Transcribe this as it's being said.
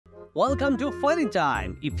Welcome to Funny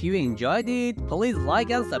Time. If you enjoyed it, please like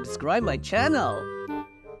and subscribe my channel.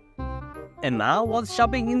 A man was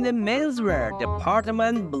shopping in the menswear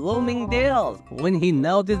department Bloomingdale's when he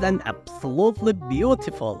noticed an absolutely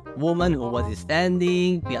beautiful woman who was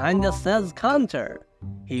standing behind the sales counter.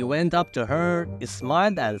 He went up to her,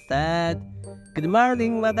 smiled and said, "Good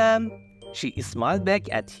morning, madam." She smiled back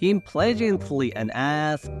at him pleasantly and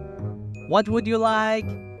asked, "What would you like?"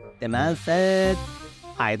 The man said,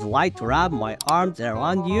 "I'd like to wrap my arms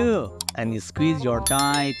around you and squeeze your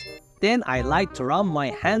tight. Then I'd like to run my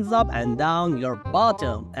hands up and down your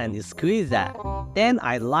bottom and squeeze that. Then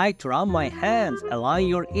I'd like to run my hands along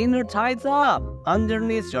your inner thighs up,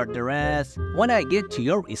 underneath your dress. When I get to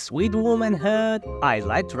your sweet womanhood, I'd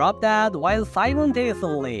like to rub that while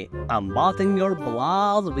simultaneously unbuttoning your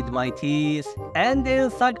blouse with my teeth, and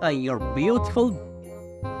then suck on your beautiful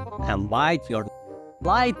and bite your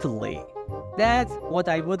lightly. That's what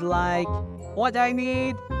I would like. What I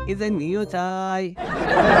need is a new tie."